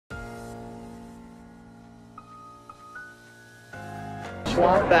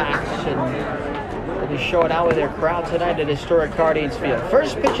SwampBats, and they'll be showing out with their crowd tonight at historic Guardians Field.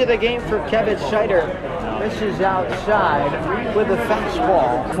 First pitch of the game for Kevin Scheider. This is outside with a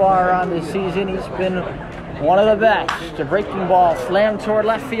fastball. Far on the season, he's been one of the best. A breaking ball slammed toward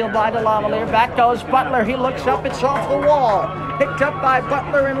left field by Delamelier. Back goes Butler. He looks up. It's off the wall. Picked up by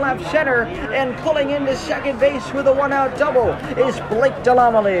Butler in left center, and pulling into second base with a one-out double is Blake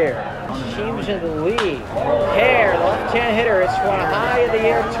Delamelier. Teams in the lead. Hare, the left-hand hitter. It's one high in the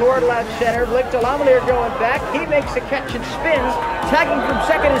air toward left center. Blake Delamelier going back. He makes a catch and spins. Tagging from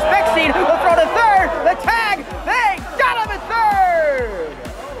second is Bechstein. The throw to third. The tag. They got him at third.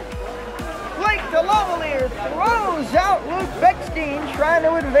 Blake Delamelier throws out Luke Bechstein, trying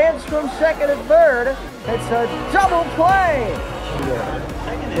to advance from second to third. It's a double play.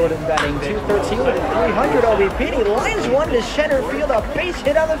 Jordan batting .213 with a 300 OBP. He lines one to center field, a base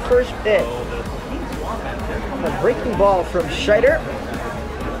hit on the first pitch. A breaking ball from Scheider.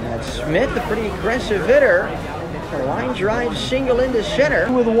 And Smith, a pretty aggressive hitter. A line drive single into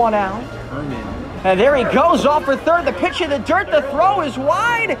center with one out. And there he goes off for third. The pitch in the dirt. The throw is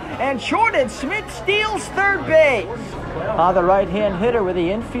wide. And Jordan Smith steals third base. The right-hand hitter with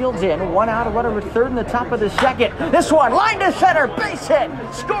the infield in. One out, one over third in the top of the second. This one, line to center, base hit.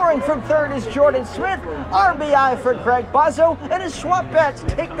 Scoring from third is Jordan Smith. RBI for Greg Bozzo. And his SwampBats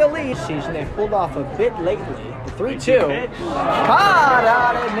take the lead. Season they've pulled off a bit lately. 3-2. Caught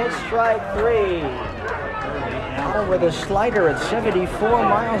out at mid-strike three. With a slider at 74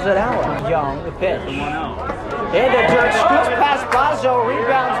 miles an hour. Young, the pitch. In the dirt, scoots past Bozzo,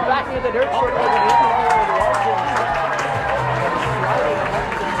 rebounds back into the dirt. Short over the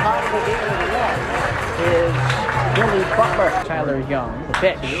top of the game is Billy Butler. Tyler Young, the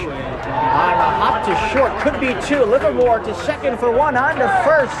pitch. On a hop to short, could be two. Livermore to second for one, on to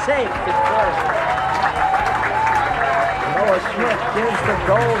first, safe to first. Smith gives the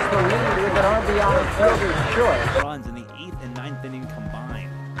Gulls the lead with an RBI fielder's choice. Runs in the 8th and 9th inning combined.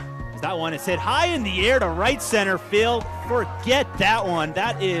 That one is hit high in the air to right center field. Forget that one.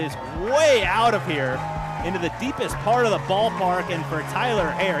 That is way out of here into the deepest part of the ballpark. And for Tyler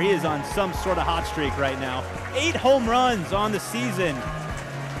Hare, he is on some sort of hot streak right now. 8 home runs on the season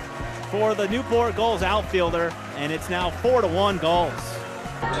for the Newport Gulls outfielder, and it's now 4-1 Gulls.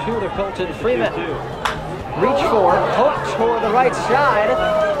 2 to Colton Freeman. Reach for, hook toward the right side.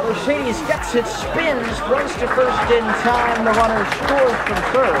 Mercedes gets it, spins, runs to first in time. The runner scores from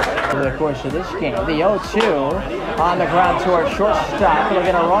third. Over the course of this game, the 0-2 on the ground toward shortstop.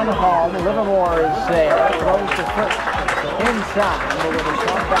 Looking to run home. Livermore is there, throws to first in time. Over the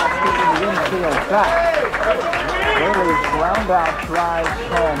SwampBats keeping the infield back. Bailey's ground-out drives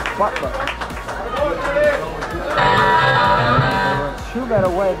home Butler. 2 men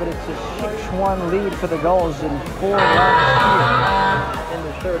away, but it's a 6-1 lead for the Gulls in 4 runs here in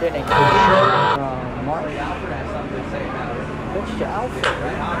the third inning. March. Pitch to outfield.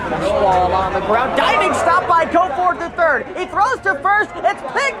 Fastball on the ground. Diving stop by Goforth to third. He throws to first. It's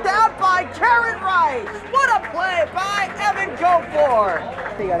picked out by Karen Rice. What a play by Evan Goforth.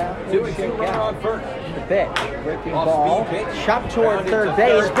 He got out. 2-2 runner on first. The pitch. Breaking ball. Chopped toward third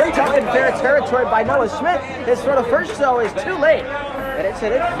base. Picked up in fair territory by Noah Smith. His throw to first, though, is too late. And it's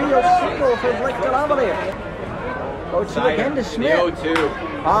an infield single for Blake Delamelier. 0-2 again to Smith.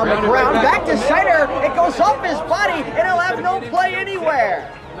 On the ground, back to Scheider. It goes off his body, and he'll have no play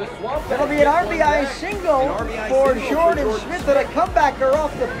anywhere. It'll be an RBI single for Jordan Smith and a comebacker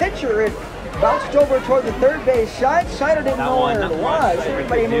off the pitcher. It bounced over toward the third base side. Scheider didn't know where it was.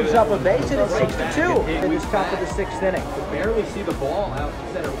 Everybody moves up a base, and it's 6-2 in the top of the 6th inning. Barely see the ball out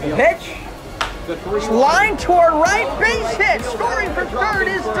to center field. Pitch. Line toward right, base hit. Scoring for third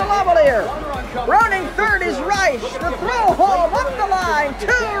is Delamelier. Rounding third is Rice. The throw home up the line.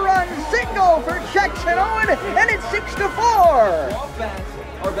 2-run single for Jackson Owen, and it's 6-4.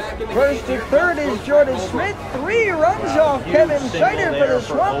 First to third is Jordan Smith. 3 runs off Kevin Scheider for the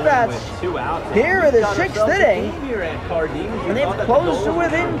SwampBats here in the 6th inning. And they've closed to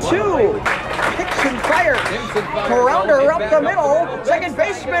within 2. Kicks and fires. Corrounder up the middle. Second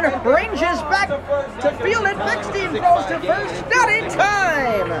baseman ranges back to field it. Bechstein throws to first. Not in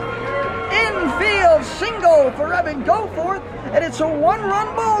time. Infield single for Evan Goforth, and it's a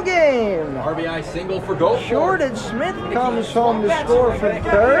 1-run ball game. RBI single for Goforth. Jordan Smith comes home to score from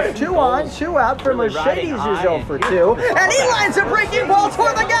third. 2 on, 2 out for Mercedes is 0 for 2. And he lines a breaking ball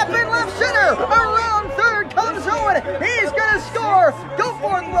toward the gap in left center. Around third comes Owen. He's going to score.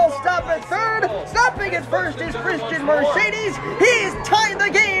 Goforth will stop at third. Stopping at first is Christian Mercedes. He's tied the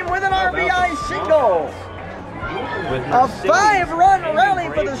game with an RBI single. A 5-run rally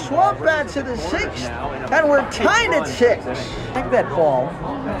for the SwampBats in the 6th, and we're tied at 6. Take that ball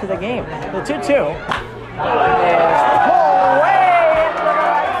to the game. The 2-2 is pulled way into the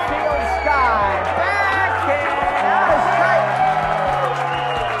right field sky. Backhand out of sight.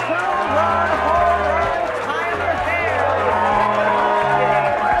 2-run home run, Tyler Hare.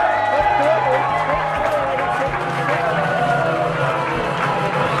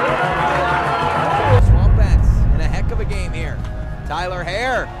 SwampBats in a heck of a game here. Tyler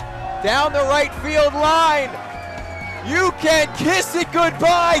Hare down the right field line. You can kiss it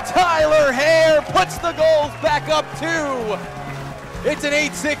goodbye. Tyler Hare puts the Gulls back up 2. It's an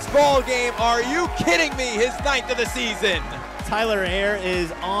 8-6 ball game. Are you kidding me? His 9th of the season. Tyler Hare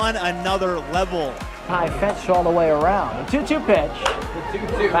is on another level. High fence all the way around. The 2-2 pitch.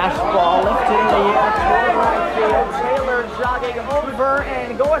 Fastball lifted in the air toward right field. Taylor jogging over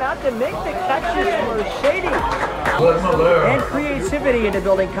and going out to make the catches for Mercedes. And creativity into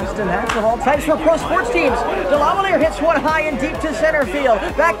building custom hats of all types for pro sports teams. DeLavalier hits one high and deep to center field.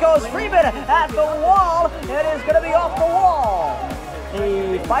 Back goes Freeman at the wall. It is going to be off the wall.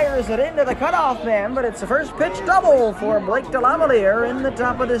 He fires it into the cutoff man, but it's the first pitch double for Blake DeLavalier in the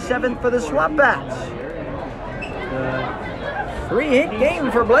top of the 7th for the SwampBats. 3-hit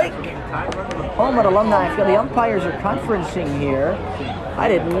game for Blake. Home at Alumni Field. The umpires are conferencing here. I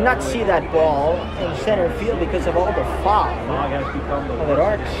did not see that ball in center field because of all the fog of the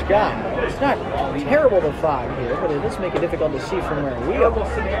dark sky. It's not terrible, the fog here, but it does make it difficult to see from where we are.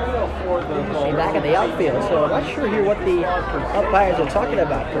 Came back in the outfield, so I'm not sure here what the umpires are talking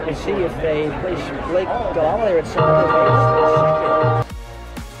about. But we'll see if they place Blake DeLavalier at center field.